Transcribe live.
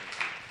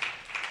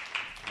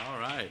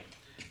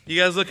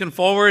You guys looking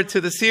forward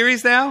to the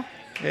series now?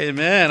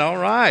 Amen. All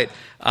right.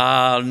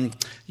 I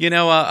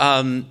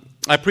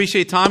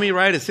appreciate Tommy,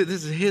 right? This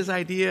is his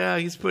idea.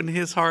 He's putting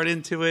his heart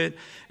into it.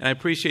 And I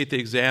appreciate the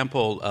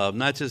example of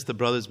not just the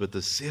brothers, but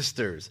the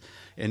sisters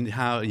and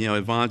how,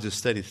 Yvonne just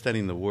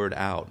studying the word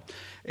out.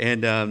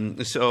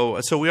 And so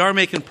we are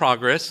making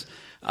progress.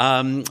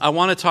 I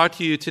want to talk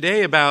to you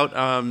today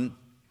about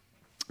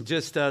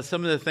just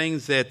some of the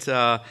things that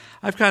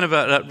I've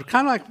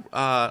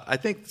I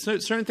think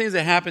certain things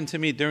that happened to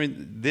me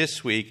during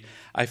this week,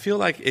 I feel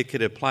like it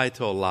could apply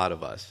to a lot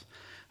of us.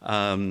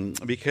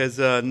 Because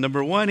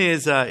number one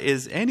is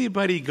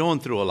anybody going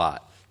through a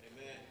lot?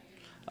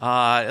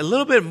 A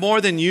little bit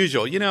more than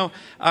usual.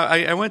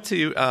 I went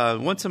to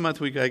once a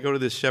month. I go to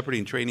this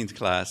shepherding trainings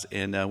class,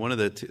 and one of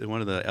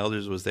the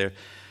elders was there.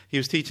 He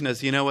was teaching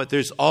us.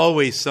 There's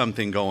always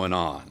something going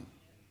on.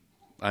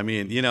 I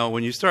mean,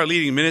 when you start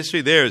leading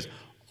ministry, there's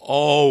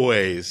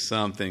always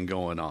something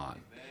going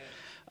on,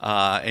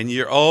 and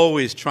you're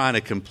always trying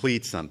to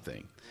complete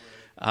something.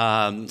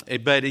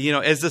 But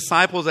as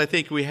disciples, I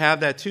think we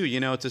have that too.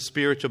 It's a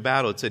spiritual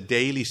battle. It's a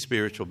daily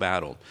spiritual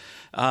battle.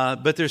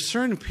 But there's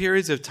certain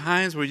periods of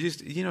times where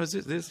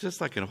there's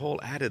just like a whole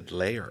added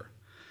layer.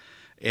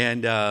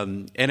 And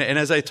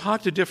as I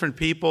talk to different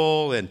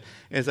people, and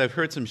as I've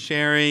heard some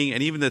sharing,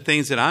 and even the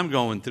things that I'm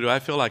going through, I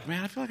feel like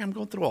I'm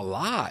going through a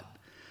lot.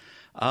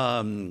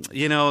 The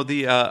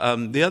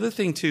other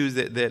thing too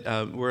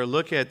that we're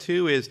look at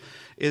too is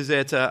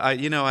that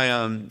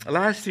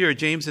last year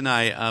James and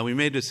I we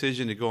made a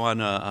decision to go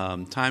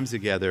on times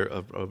together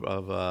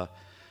of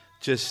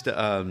just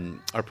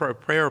our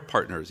prayer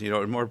partners,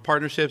 more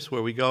partnerships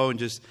where we go and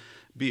just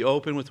be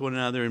open with one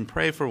another and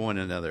pray for one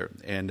another,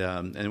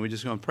 and we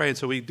just go and pray. And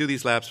so we do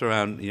these laps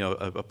around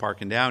a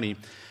park in Downey.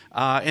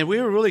 And we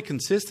were really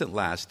consistent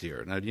last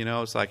year.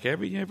 It's like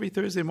every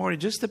Thursday morning,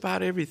 just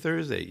about every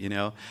Thursday,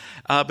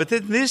 But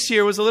then this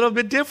year was a little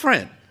bit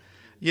different.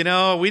 We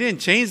didn't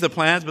change the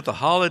plans, but the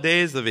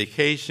holidays, the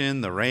vacation,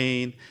 the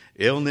rain,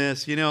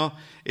 illness,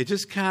 it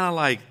just kind of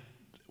like,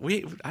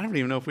 I don't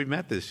even know if we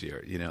met this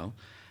year,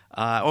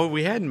 or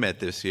we hadn't met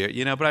this year,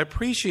 but I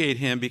appreciate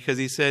him because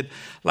he said,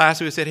 last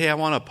week he said, hey, I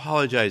want to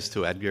apologize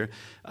to Edgar,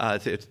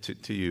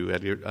 to you,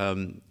 Edgar,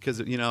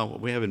 because,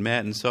 we haven't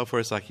met and so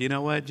forth. It's like, you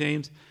know what,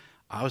 James?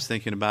 I was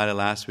thinking about it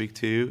last week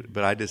too,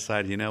 but I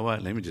decided,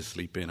 let me just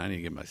sleep in. I need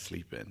to get my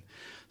sleep in.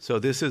 So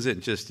this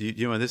isn't just,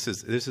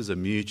 this is a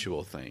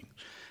mutual thing.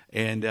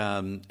 And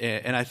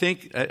I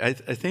think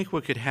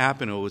what could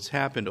happen, or what's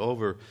happened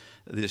over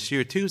this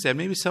year too, is that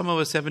maybe some of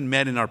us haven't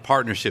met in our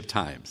partnership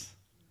times.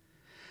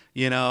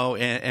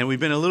 And we've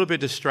been a little bit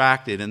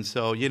distracted. And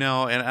so, and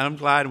I'm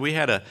glad we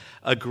had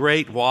a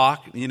great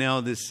walk,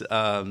 this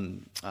Thursday.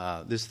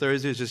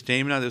 It was just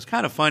Jamie and I. It was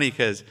kind of funny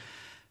because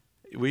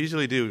we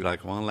usually do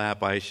like one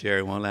lap I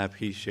share, one lap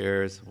he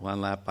shares, one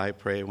lap I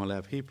pray, one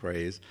lap he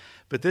prays.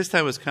 But this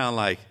time it was kind of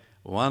like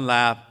one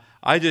lap.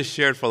 I just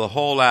shared for the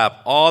whole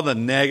lap all the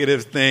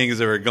negative things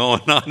that were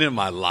going on in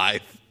my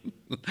life.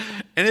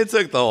 And it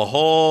took the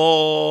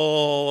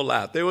whole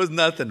lap. There was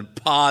nothing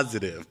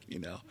positive,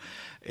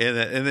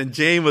 And then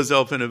James was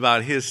open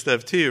about his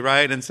stuff too,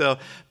 right? And so,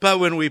 but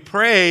when we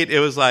prayed, it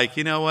was like,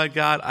 you know what,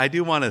 God, I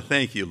do want to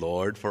thank you,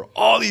 Lord, for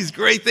all these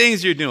great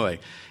things you're doing.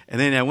 And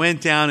then I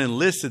went down and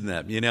listed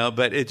them,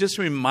 but it just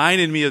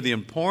reminded me of the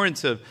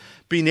importance of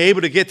being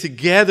able to get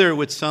together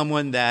with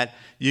someone that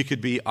you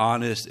could be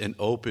honest and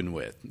open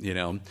with,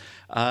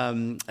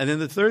 And then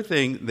the third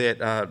thing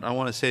that I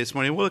want to say this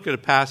morning, we'll look at a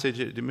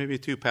passage, maybe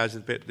two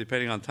passages,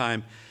 depending on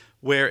time,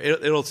 where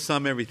it'll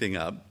sum everything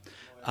up.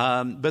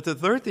 But the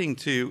third thing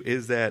too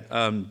is that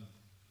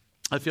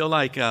I feel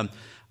like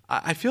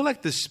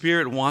the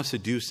Spirit wants to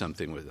do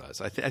something with us.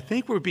 I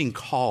think we're being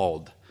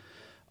called,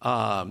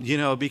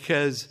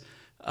 because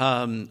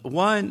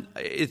one,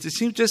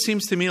 just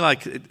seems to me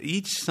like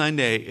each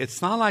Sunday,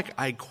 it's not like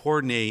I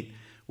coordinate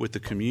with the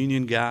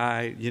communion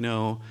guy,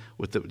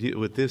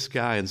 with this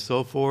guy and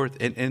so forth.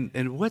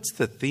 And what's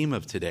the theme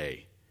of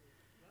today?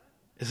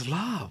 It's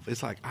love.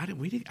 It's like I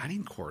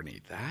didn't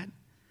coordinate that.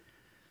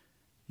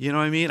 You know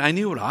what I mean? I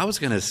knew what I was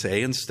going to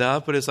say and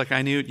stuff, but it's like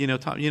I knew,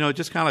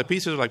 just kind of like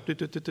pieces like,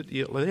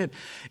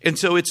 and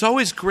so it's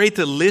always great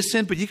to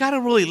listen, but you got to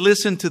really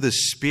listen to the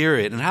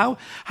Spirit. And how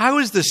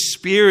is the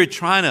Spirit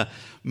trying to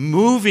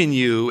move in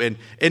you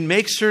and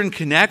make certain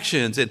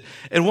connections? And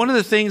one of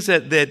the things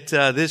that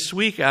this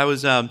week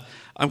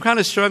I'm kind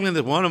of struggling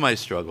with. One of my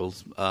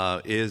struggles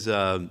is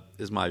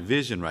my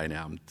vision right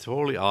now. I'm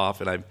totally off,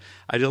 and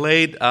I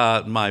delayed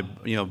my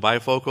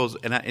bifocals.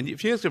 And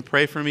if you guys can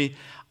pray for me,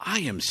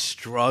 I am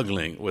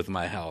struggling with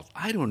my health.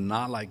 I do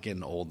not like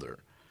getting older.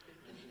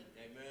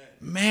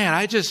 Amen. Man,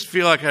 I just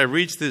feel like I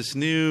reached this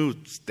new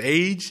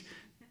stage,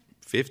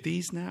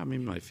 50s now. I'm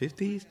in my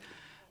 50s.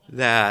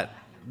 That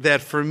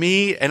for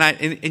me,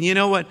 and you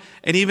know what?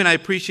 And even I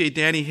appreciate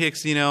Danny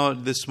Hicks.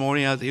 This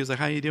morning he was like,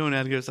 "How you doing,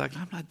 Edgar?" It's like,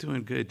 "I'm not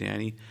doing good,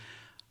 Danny.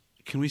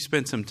 Can we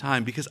spend some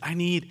time? Because I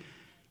need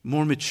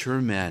more mature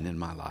men in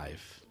my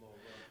life,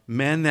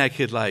 men that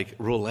could like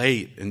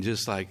relate and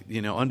just like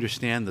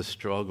understand the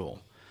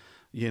struggle."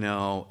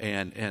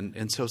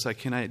 And so it's like,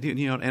 can I do,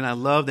 and I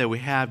love that we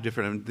have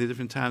the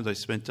different times I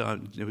spent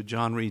with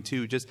John Reed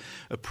too, just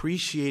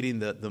appreciating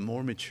the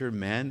more mature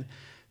men.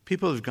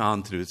 People have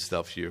gone through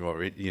stuff here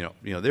already,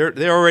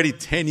 they're already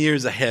 10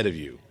 years ahead of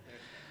you,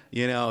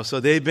 so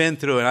they've been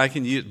through it. I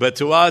can use, but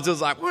to us, it's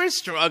like, we're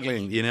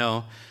struggling,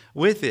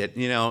 with it,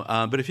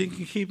 but if you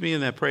can keep me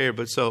in that prayer,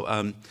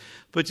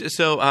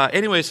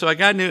 anyway, so I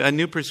got a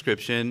new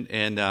prescription,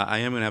 and I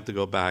am going to have to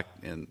go back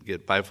and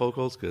get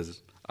bifocals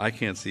because I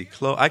can't see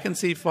close. I can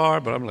see far,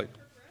 but I'm like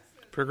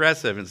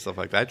progressive and stuff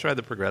like that. I tried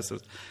the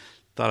progressives.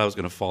 Thought I was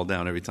going to fall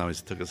down every time I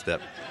took a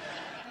step.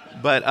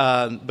 But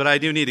I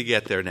do need to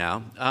get there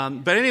now.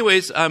 But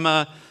anyways,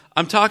 I'm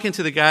talking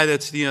to the guy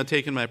that's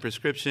taking my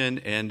prescription,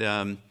 and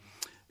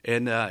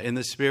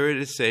the Spirit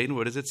is saying,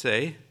 what does it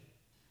say?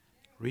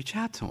 Reach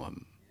out to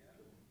him.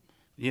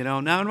 Now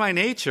in my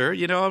nature,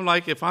 I'm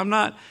like, if I'm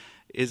not.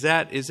 Is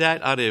that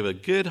out of a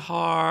good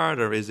heart,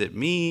 or is it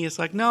me? It's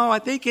like, no, I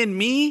think in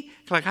me.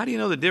 Like, how do you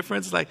know the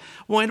difference? Like,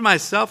 well, in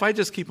myself, I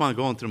just keep on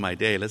going through my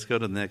day. Let's go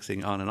to the next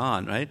thing, on and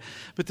on, right?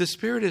 But the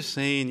Spirit is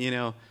saying,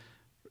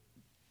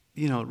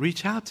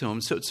 reach out to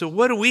him. So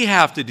what do we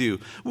have to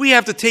do? We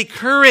have to take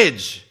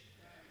courage.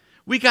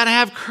 We got to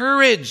have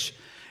courage,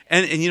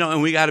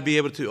 and we got to be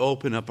able to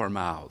open up our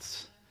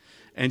mouths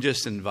and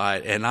just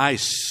invite. And I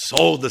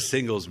sold the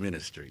singles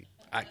ministry.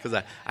 Because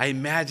I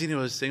imagine it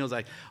was singles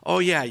like, oh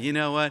yeah, you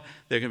know what?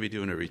 They're going to be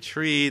doing a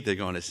retreat. They're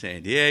going to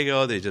San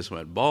Diego. They just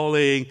went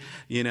bowling.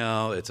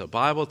 It's a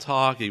Bible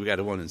talk. We got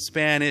one in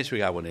Spanish. We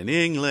got one in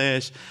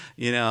English.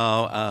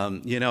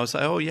 So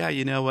oh yeah,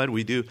 you know what?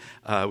 We do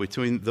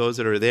between those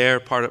that are there,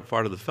 part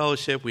of the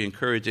fellowship. We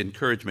encourage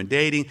encouragement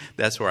dating.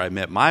 That's where I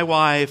met my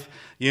wife.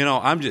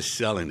 I'm just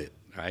selling it,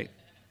 right?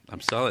 I'm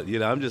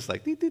selling. I'm just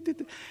like,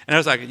 and I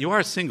was like, you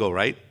are single,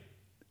 right?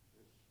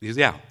 He goes,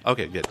 yeah.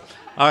 Okay, good.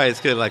 All right, it's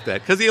good like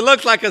that. Because he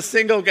looked like a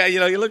single guy.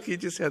 He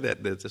just had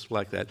that, just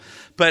like that.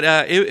 But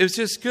it was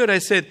just good. I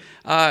said,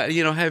 have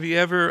you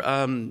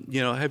ever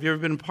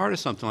been a part of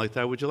something like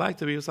that? Would you like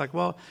to be? He was like,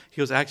 well,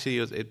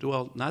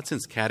 not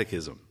since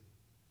catechism.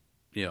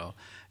 And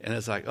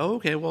it's like, oh,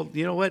 okay, well,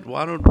 you know what?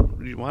 Why don't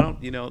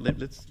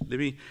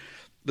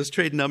let's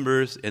trade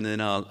numbers, and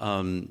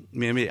then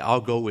maybe I'll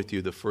go with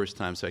you the first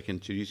time so I can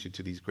introduce you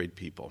to these great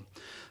people.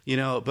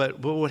 But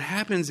what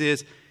happens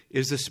is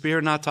the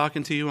Spirit not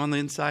talking to you on the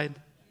inside?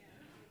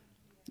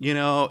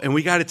 And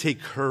we got to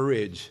take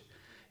courage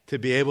to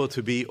be able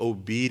to be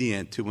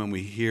obedient to when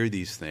we hear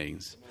these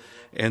things.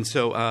 And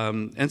so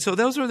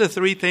those are the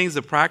three things,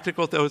 the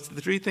practical, the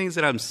three things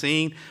that I'm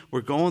seeing.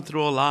 We're going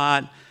through a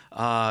lot.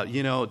 Let's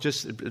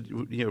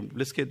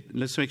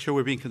make sure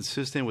we're being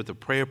consistent with a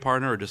prayer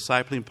partner or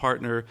discipling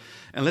partner,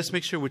 and let's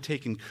make sure we're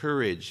taking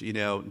courage,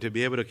 to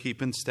be able to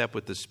keep in step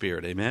with the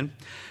Spirit. Amen.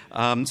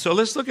 So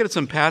let's look at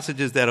some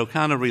passages that'll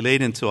kind of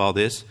relate into all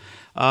this.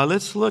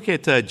 Let's look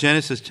at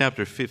Genesis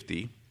chapter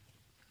 50.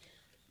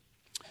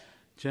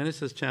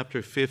 Genesis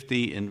chapter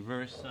 50 in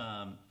verse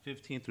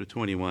 15 through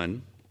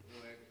 21.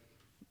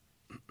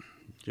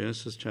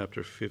 Genesis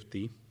chapter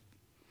 50.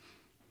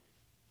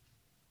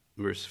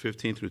 Verse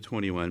 15 through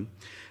 21.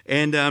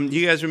 And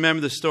you guys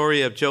remember the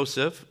story of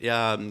Joseph. He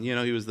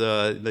was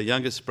the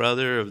youngest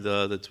brother of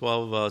the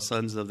 12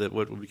 sons of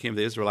what became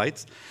the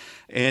Israelites.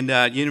 And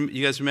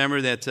you guys remember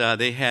that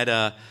they had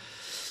done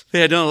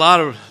a lot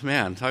of,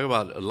 talk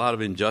about a lot of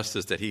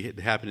injustice that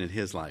happened in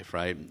his life,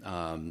 right?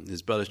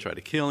 His brothers tried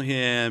to kill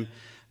him.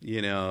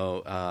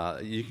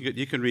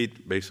 You can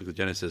read basically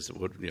Genesis,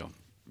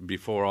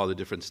 before all the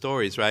different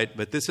stories, right?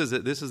 But this is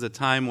a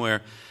time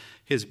where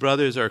his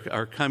brothers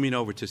are coming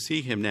over to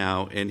see him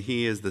now, and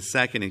he is the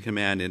second in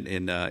command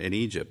in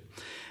Egypt.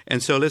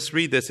 And so let's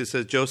read this. It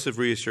says, Joseph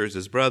reassures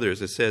his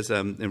brothers. It says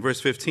in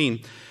verse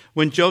 15,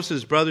 when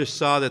Joseph's brothers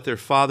saw that their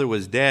father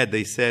was dead,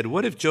 they said,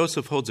 what if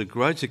Joseph holds a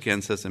grudge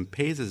against us and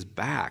pays us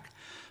back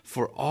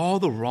for all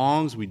the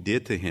wrongs we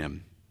did to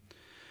him?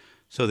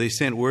 So they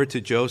sent word to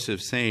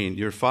Joseph saying,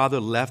 your father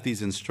left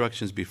these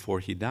instructions before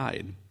he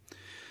died.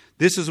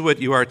 This is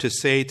what you are to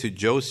say to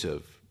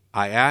Joseph.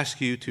 I ask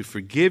you to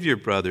forgive your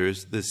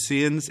brothers the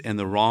sins and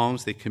the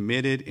wrongs they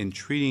committed in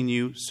treating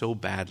you so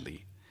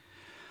badly.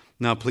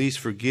 Now please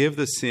forgive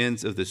the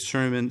sins of the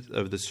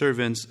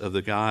servants of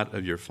the God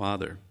of your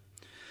father.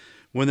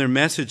 When their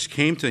message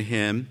came to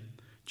him,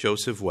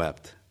 Joseph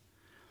wept.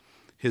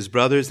 His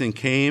brothers then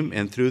came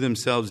and threw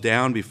themselves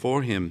down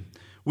before him.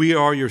 We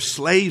are your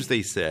slaves,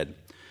 they said.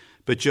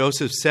 But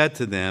Joseph said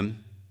to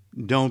them,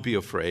 don't be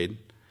afraid.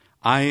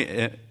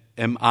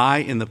 Am I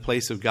in the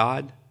place of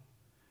God?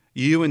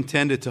 You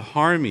intended to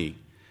harm me,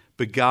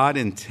 but God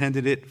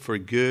intended it for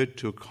good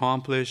to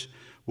accomplish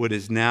what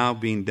is now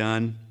being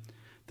done,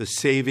 the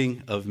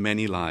saving of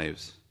many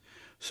lives.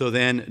 So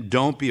then,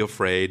 don't be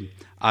afraid.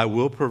 I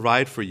will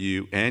provide for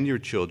you and your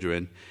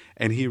children.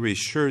 And he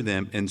reassured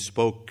them and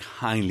spoke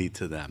kindly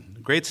to them.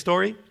 Great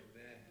story.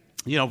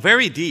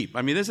 Very deep.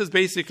 This is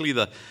basically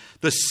the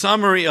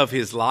summary of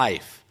his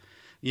life.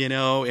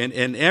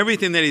 And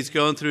everything that he's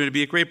going through. It'd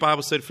be a great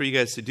Bible study for you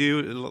guys to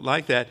do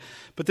like that.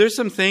 But there's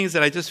some things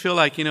that I just feel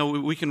like,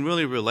 we can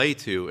really relate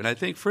to. And I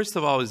think, first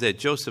of all, is that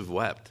Joseph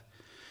wept.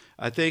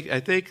 I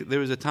think there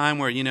was a time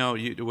where,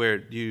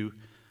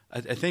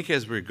 I think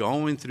as we're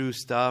going through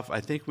stuff, I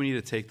think we need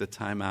to take the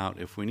time out.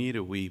 If we need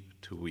to weep,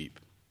 to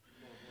weep.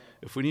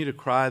 If we need to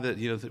cry, that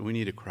we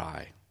need to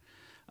cry.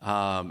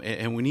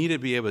 And we need to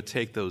be able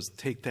to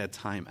take that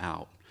time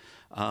out.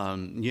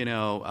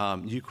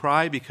 You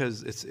cry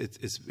because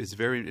it's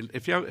very.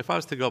 If I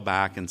was to go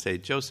back and say,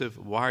 Joseph,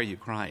 why are you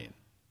crying?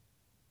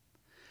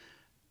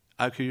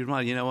 I could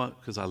remind you know what?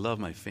 Because I love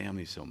my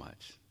family so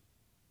much,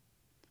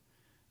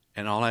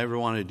 and all I ever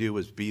wanted to do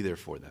was be there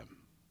for them.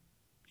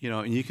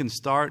 And you can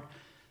start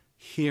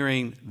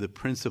hearing the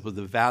principle,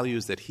 the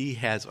values that he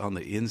has on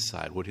the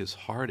inside, what his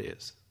heart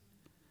is.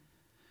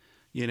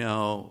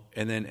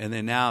 And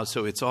then now,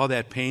 so it's all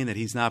that pain that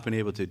he's not been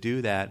able to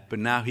do that, but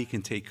now he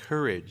can take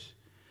courage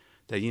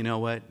that,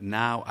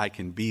 now I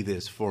can be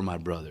this for my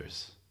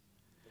brothers.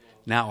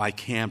 Now I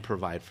can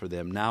provide for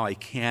them. Now I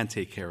can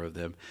take care of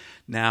them.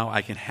 Now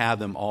I can have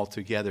them all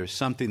together,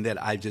 something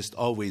that I just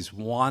always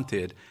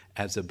wanted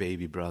as a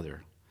baby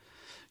brother.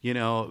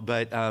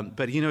 But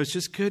it's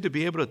just good to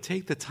be able to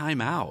take the time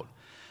out.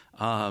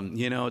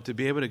 To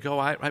be able to go.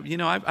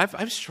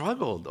 I've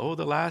struggled over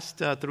the last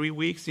 3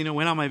 weeks.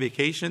 Went on my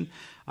vacation.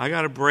 I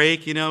got a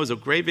break. It was a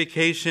great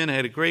vacation. I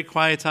had a great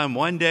quiet time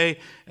one day,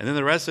 and then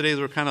the rest of the days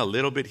were kind of a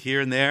little bit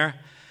here and there.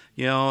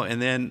 And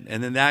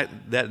then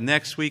that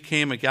next week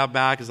came. I got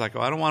back. It's like,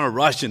 I don't want to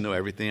rush into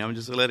everything. I'm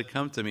just going to let it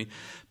come to me.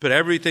 But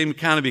everything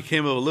kind of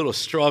became a little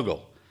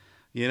struggle.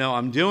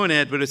 I'm doing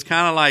it, but it's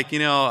kind of like,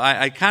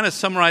 I kind of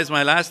summarize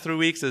my last 3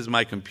 weeks as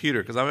my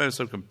computer, because I'm having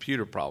some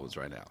computer problems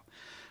right now.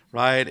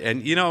 Right?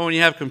 And when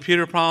you have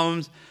computer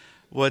problems,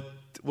 what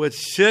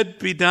should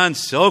be done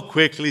so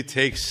quickly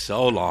takes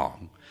so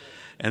long.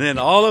 And then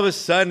all of a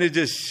sudden it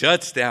just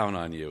shuts down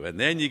on you. And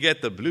then you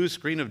get the blue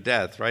screen of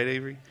death, right,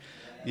 Avery?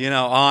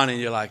 On,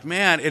 and you're like,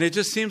 man, and it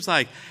just seems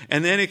like,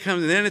 and then it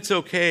comes, and then it's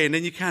okay, and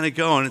then you kind of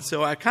go. And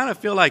so I kind of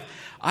feel like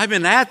I've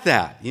been at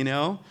that,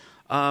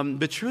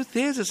 But truth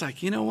is, it's like,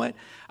 what?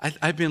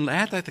 I've been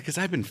at that because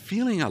I've been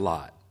feeling a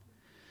lot.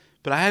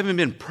 But I haven't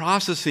been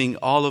processing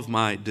all of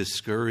my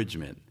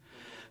discouragement.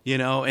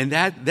 And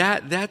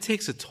that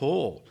takes a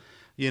toll,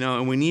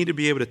 and we need to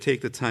be able to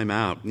take the time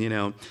out.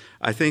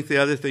 I think the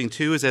other thing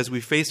too is as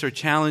we face our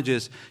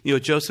challenges,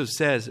 Joseph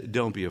says,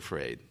 don't be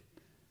afraid.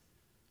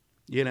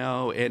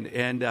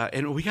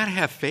 And we got to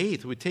have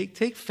faith. We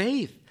take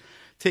faith.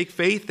 Take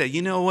faith that,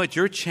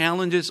 your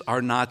challenges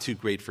are not too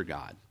great for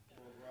God.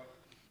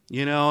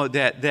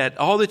 That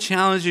all the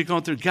challenges you're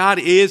going through, God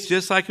is,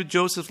 just like with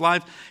Joseph's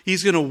life,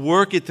 he's going to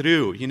work it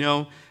through,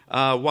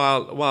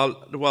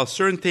 While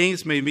certain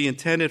things may be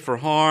intended for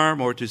harm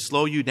or to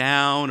slow you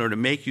down or to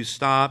make you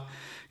stop,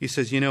 he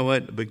says,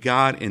 but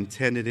God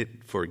intended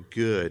it for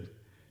good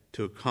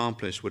to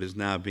accomplish what is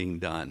now being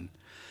done.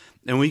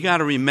 And we got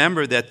to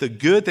remember that the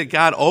good that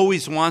God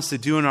always wants to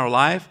do in our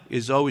life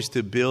is always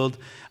to build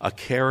a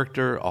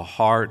character, a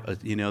heart,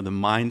 the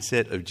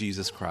mindset of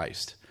Jesus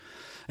Christ.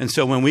 And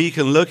so when we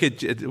can look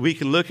at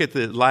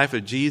the life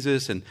of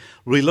Jesus and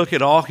we look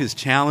at all his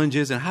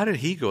challenges, and how did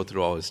he go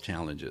through all his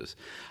challenges?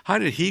 How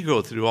did he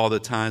go through all the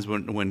times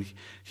when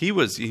he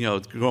was,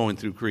 going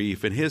through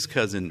grief, and his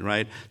cousin,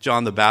 right,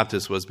 John the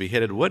Baptist, was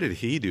beheaded? What did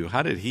he do?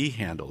 How did he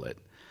handle it?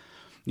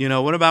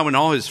 What about when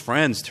all his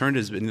friends turned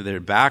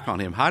their back on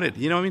him? How did,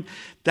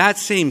 that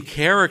same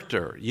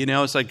character,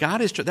 it's like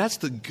that's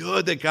the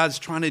good that God's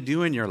trying to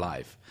do in your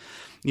life.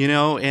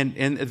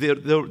 And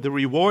the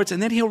rewards,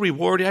 and then he'll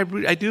reward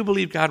you. I do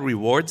believe God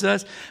rewards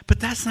us, but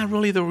that's not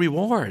really the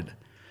reward.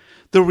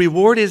 The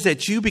reward is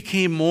that you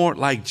became more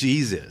like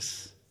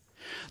Jesus.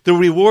 The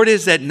reward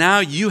is that now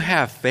you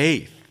have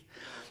faith.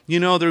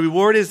 The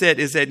reward is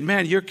that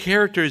man, your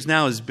character is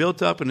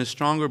built up and is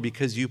stronger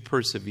because you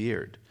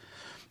persevered.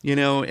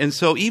 And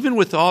so even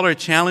with all our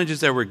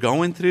challenges that we're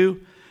going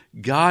through,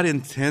 God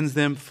intends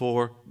them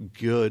for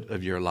good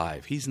of your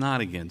life. He's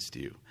not against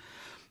you.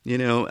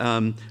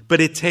 But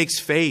it takes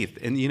faith,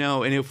 and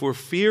and if we're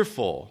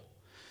fearful,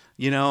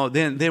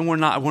 then we're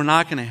not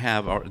going to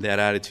have that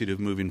attitude of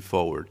moving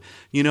forward.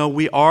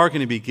 We are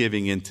going to be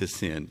giving into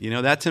sin.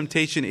 That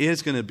temptation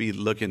is going to be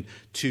looking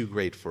too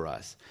great for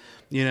us.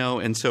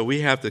 And so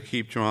we have to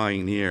keep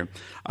drawing near.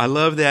 I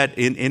love that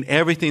in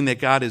everything that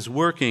God is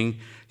working,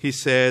 he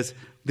says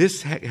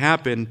this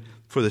happened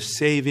for the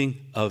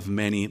saving of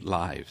many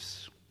lives.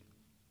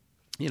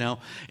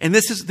 And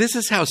this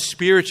is how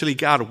spiritually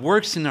God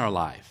works in our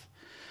life,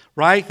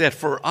 right? That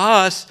for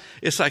us,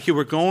 it's like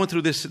we're going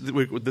through this,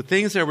 the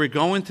things that we're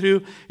going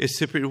through is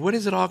what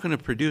is it all going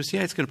to produce?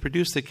 Yeah, it's going to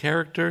produce the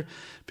character,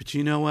 but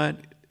you know what?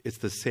 It's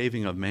the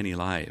saving of many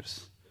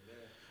lives.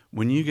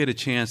 When you get a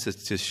chance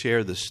to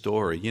share the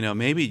story,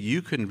 maybe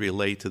you can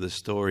relate to the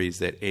stories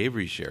that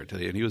Avery shared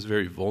today, and he was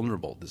very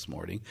vulnerable this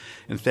morning.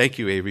 And thank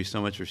you, Avery,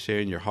 so much for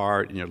sharing your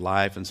heart and your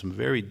life and some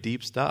very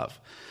deep stuff.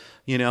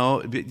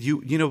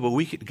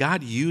 But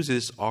God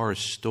uses our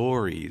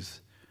stories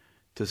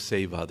to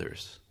save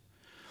others.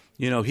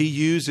 He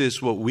uses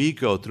what we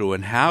go through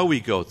and how we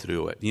go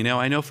through it.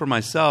 I know for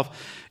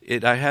myself,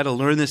 I had to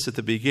learn this at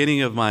the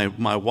beginning of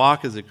my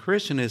walk as a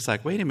Christian. It's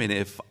like, wait a minute,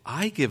 if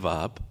I give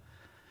up,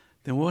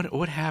 then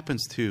what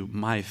happens to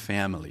my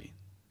family?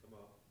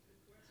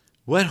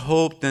 What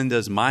hope then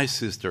does my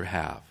sister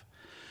have?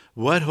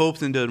 What hope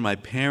then do my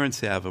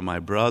parents have and my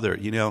brother?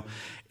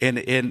 And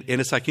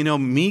it's like,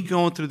 me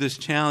going through this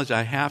challenge,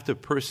 I have to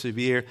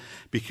persevere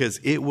because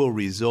it will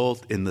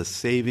result in the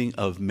saving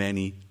of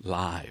many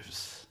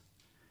lives.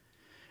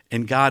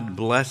 And God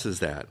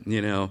blesses that,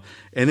 And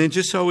then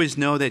just always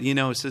know that,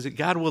 it says that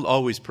God will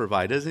always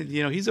provide. Doesn't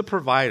He's a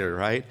provider,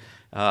 right?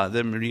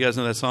 Then you guys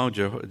know that song,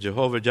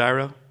 Jehovah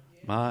Jireh,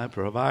 my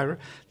provider.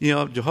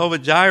 Jehovah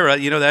Jireh,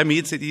 that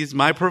means that He's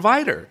my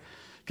provider.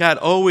 God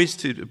always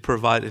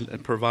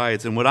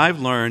provides. And what I've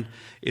learned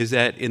is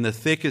that in the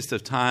thickest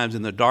of times,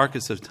 in the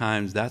darkest of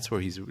times, that's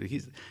where He's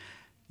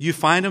you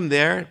find Him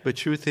there, but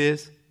truth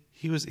is,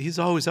 He's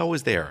always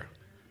there.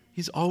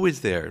 He's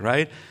always there,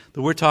 right?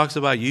 The Word talks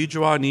about you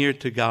draw near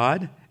to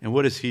God, and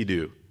what does He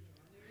do?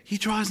 He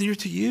draws near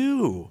to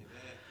you.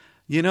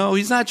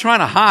 He's not trying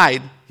to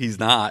hide. He's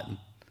not.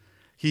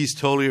 He's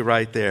totally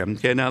right there.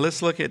 Okay, now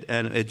let's look at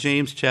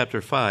James chapter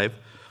 5.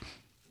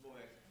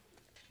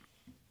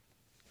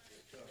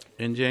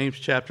 In James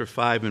chapter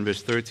 5 and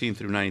verse 13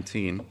 through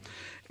 19.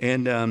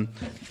 And,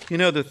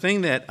 the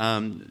thing that,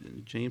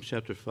 James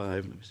chapter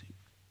 5, let me see,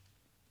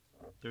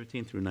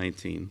 13 through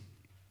 19.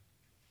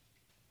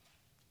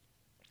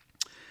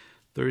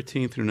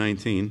 13 through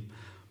 19.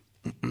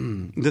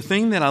 The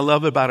thing that I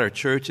love about our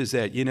church is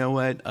that, you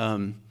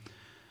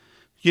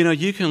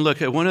can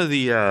look at one of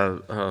the,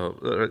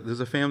 there's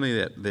a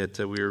family that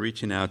we were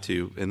reaching out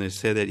to, and they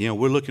said that,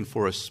 we're looking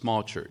for a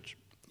small church,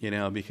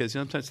 because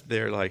sometimes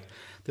they're like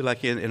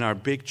in our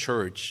big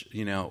church,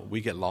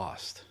 we get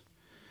lost,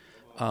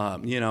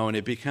 and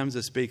it becomes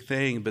this big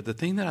thing. But the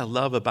thing that I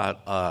love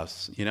about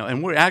us,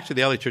 and we're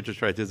actually, the LA Church is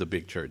right, there's a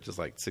big church, it's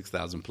like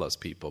 6,000 plus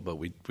people, but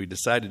we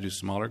decided to do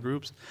smaller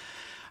groups.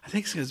 I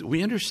think it's because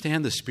we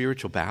understand the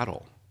spiritual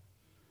battle.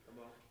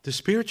 The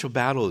spiritual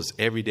battle is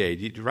every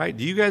day, right?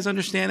 Do you guys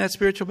understand that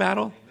spiritual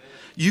battle?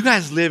 You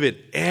guys live it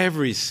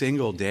every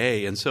single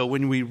day. And so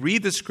when we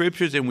read the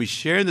Scriptures and we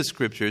share the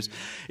Scriptures,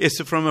 it's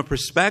from a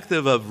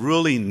perspective of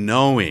really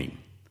knowing,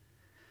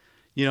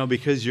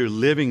 because you're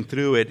living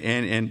through it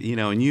and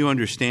you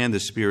understand the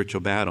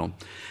spiritual battle.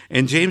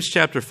 In James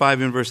chapter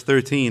 5 and verse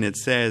 13, it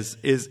says,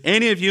 is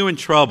any of you in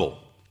trouble?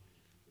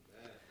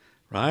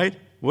 Right?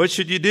 What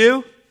should you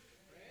do?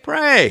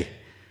 Pray.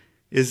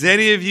 Is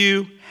any of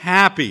you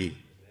happy?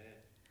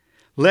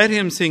 Let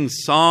him sing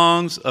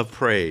songs of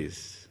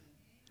praise.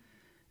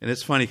 And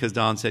it's funny because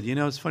Don said,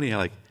 it's funny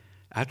how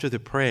after they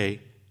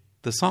pray,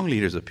 the song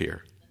leaders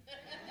appear.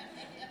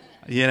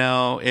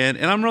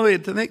 And I'm really,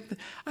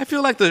 I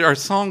feel like our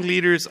song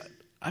leaders,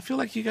 I feel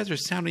like you guys are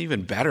sounding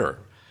even better.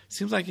 It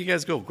seems like you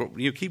guys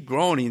you keep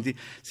growing. It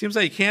seems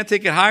like you can't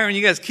take it higher and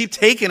you guys keep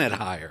taking it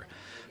higher.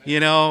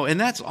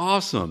 And that's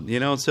awesome.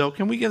 So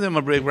can we give them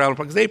a big round of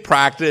applause? Because they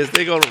practice,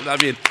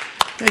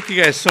 thank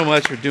you guys so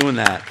much for doing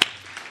that.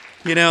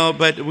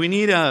 But we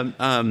need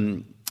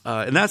and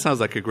that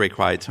sounds like a great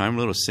quiet time, a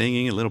little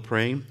singing, a little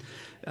praying.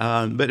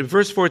 But in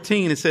verse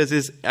 14, it says,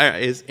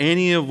 is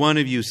any of one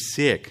of you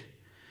sick?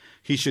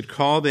 He should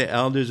call the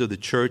elders of the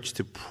church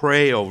to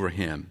pray over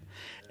him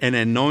and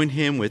anoint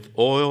him with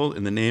oil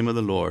in the name of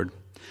the Lord.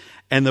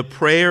 And the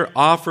prayer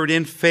offered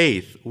in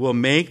faith will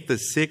make the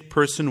sick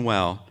person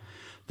well.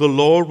 The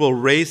Lord will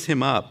raise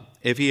him up.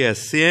 If he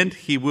has sinned,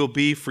 he will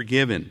be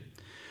forgiven.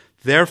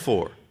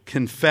 Therefore,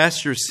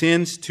 confess your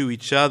sins to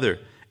each other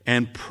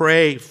and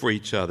pray for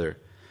each other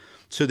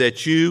so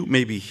that you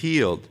may be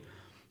healed.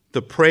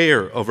 The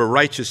prayer of a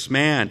righteous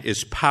man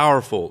is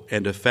powerful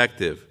and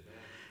effective.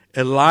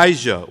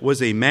 Elijah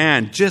was a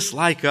man just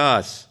like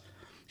us.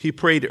 He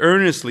prayed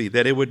earnestly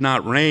that it would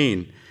not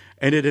rain,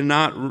 and it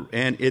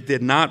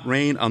did not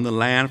rain on the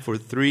land for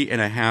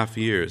 3.5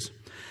 years.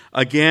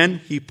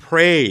 Again, he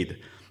prayed,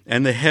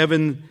 and the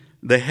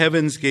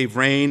heavens gave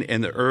rain,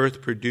 and the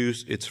earth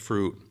produced its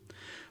fruit.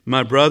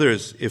 My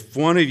brothers, if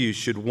one of you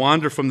should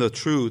wander from the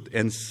truth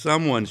and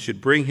someone should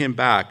bring him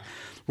back,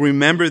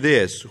 remember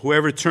this: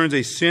 whoever turns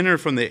a sinner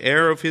from the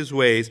error of his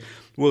ways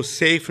will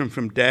save him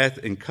from death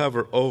and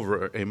cover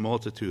over a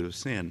multitude of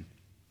sin.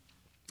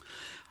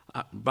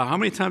 But how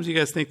many times do you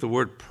guys think the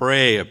word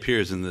pray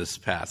appears in this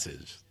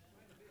passage?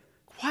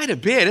 Quite a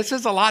bit. It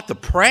says a lot to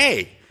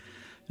pray.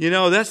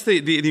 That's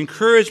the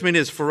encouragement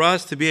is for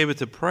us to be able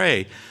to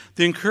pray.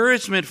 The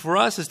encouragement for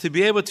us is to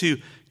be able to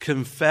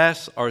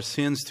confess our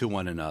sins to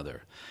one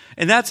another.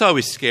 And that's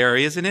always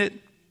scary, isn't it?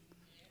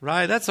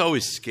 Right? That's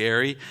always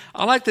scary.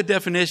 I like the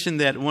definition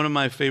that one of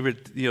my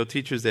favorite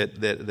teachers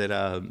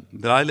that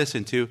I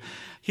listen to,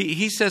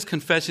 he says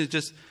confession is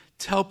just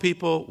tell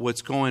people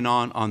what's going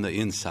on the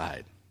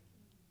inside.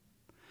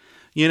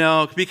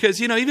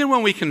 Because even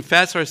when we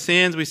confess our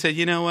sins, we say,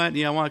 I want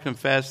to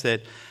confess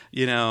that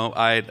you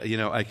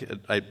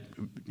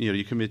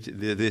commit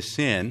this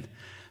sin.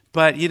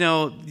 But,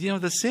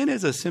 the sin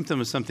is a symptom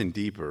of something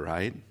deeper,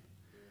 right?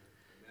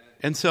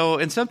 And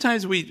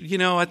sometimes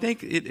I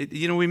think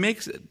we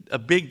make a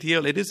big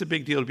deal. It is a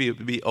big deal to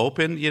be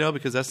open,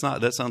 because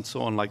that sounds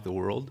so unlike the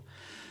world.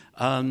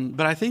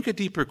 But I think a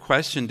deeper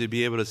question to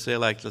be able to say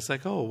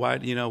oh, why,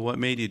 what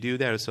made you do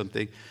that or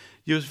something,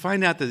 you'll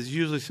find out that there's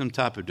usually some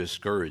type of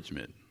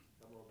discouragement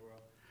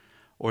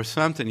or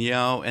something,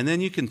 and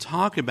then you can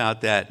talk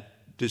about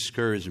that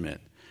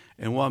discouragement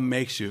and what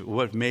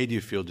made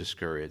you feel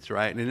discouraged,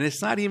 right? And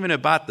it's not even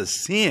about the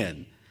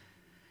sin.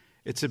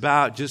 It's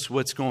about just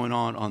what's going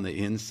on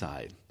the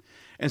inside.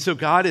 And so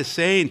God is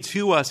saying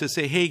to us,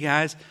 hey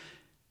guys,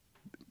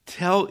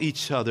 tell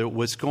each other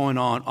what's going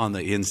on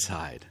the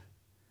inside.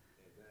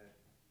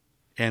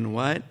 And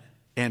what?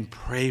 And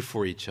pray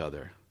for each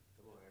other.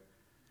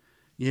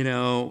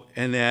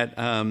 And that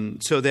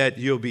so that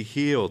you'll be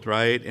healed,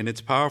 right? And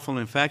it's powerful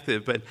and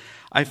effective. But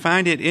I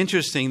find it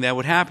interesting that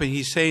what happened,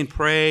 he's saying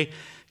pray,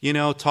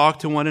 talk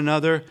to one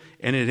another,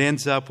 and it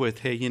ends up with,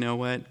 hey, you know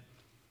what?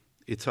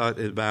 It's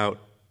about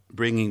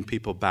bringing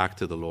people back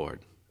to the Lord.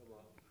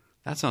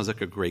 That sounds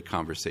like a great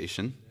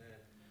conversation.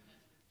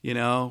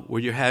 Where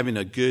you're having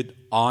a good,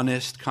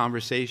 honest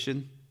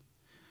conversation,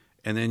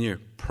 and then you're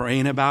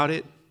praying about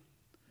it,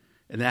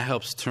 and that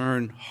helps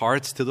turn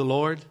hearts to the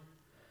Lord.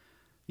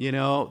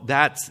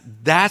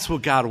 That's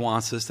what God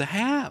wants us to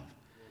have.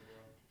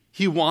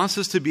 He wants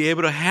us to be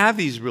able to have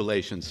these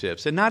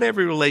relationships. And not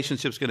every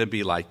relationship is going to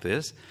be like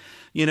this.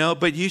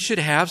 But you should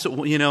have,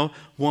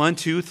 1,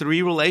 2,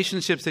 3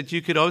 relationships that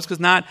you could always, because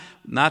not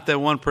that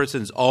one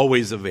person is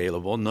always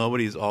available.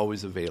 Nobody's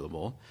always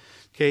available.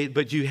 Okay,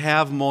 but you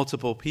have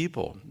multiple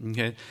people,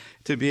 okay,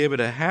 to be able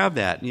to have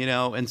that,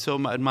 And so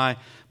my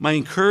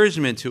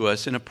encouragement to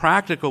us in a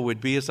practical would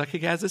be, hey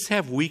guys, let's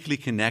have weekly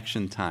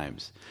connection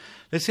times.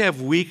 Let's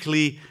have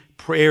weekly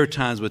prayer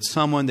times with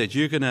someone that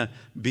you're going to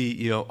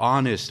be,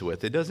 honest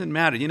with. It doesn't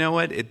matter. You know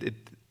what?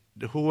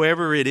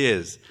 Whoever it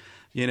is.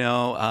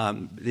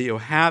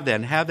 Have that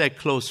and have that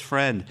close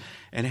friend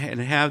and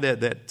have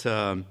that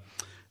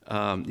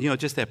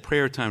just that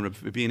prayer time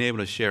of being able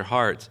to share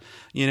hearts.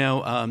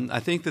 I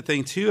think the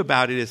thing too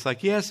about it is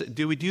yes,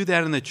 do we do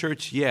that in the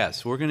church?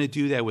 Yes, we're going to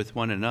do that with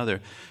one another.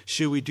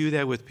 Should we do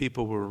that with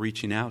people we're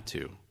reaching out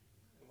to?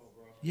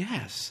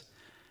 Yes.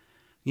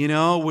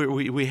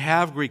 We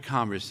have great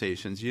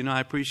conversations. I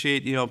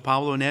appreciate,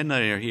 Pablo and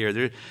Edna are here.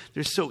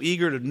 They're so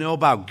eager to know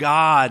about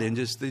God and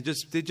they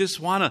just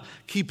want to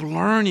keep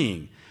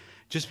learning.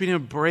 Just being able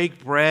to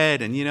break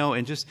bread and,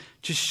 and just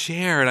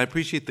share. And I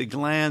appreciate the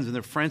Glens and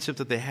the friendship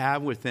that they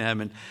have with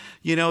them. And,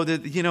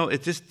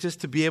 it's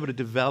just to be able to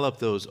develop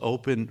those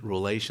open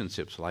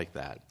relationships like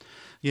that.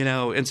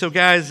 And so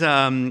guys,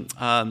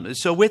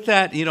 so with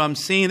that, I'm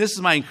seeing, this is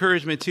my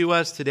encouragement to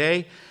us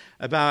today.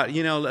 About,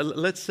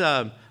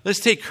 let's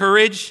take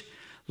courage.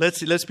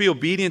 Let's be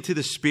obedient to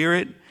the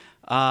Spirit.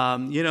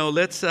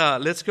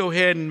 Let's go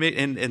ahead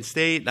and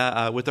stay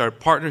with our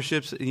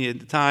partnerships at the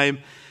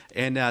time,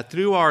 and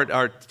through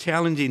our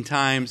challenging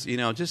times,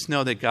 just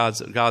know that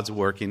God's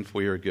working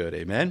for your good.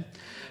 Amen.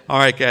 All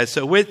right, guys.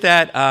 So with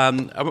that,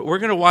 we're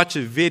going to watch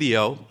a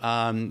video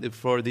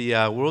for the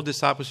World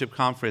Discipleship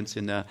Conference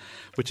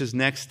which is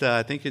next,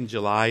 I think, in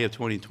July of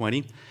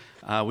 2020.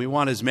 We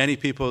want as many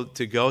people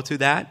to go to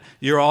that.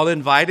 You're all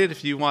invited.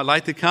 If you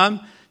like to come,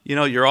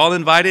 you're all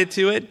invited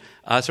to it.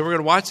 So we're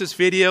going to watch this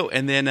video,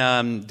 and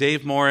then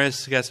Dave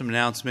Morris got some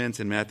announcements,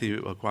 and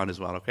Matthew Kwan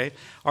as well, okay?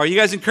 Are you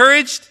guys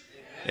encouraged?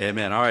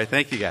 Amen. All right.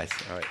 Thank you, guys.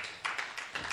 All right.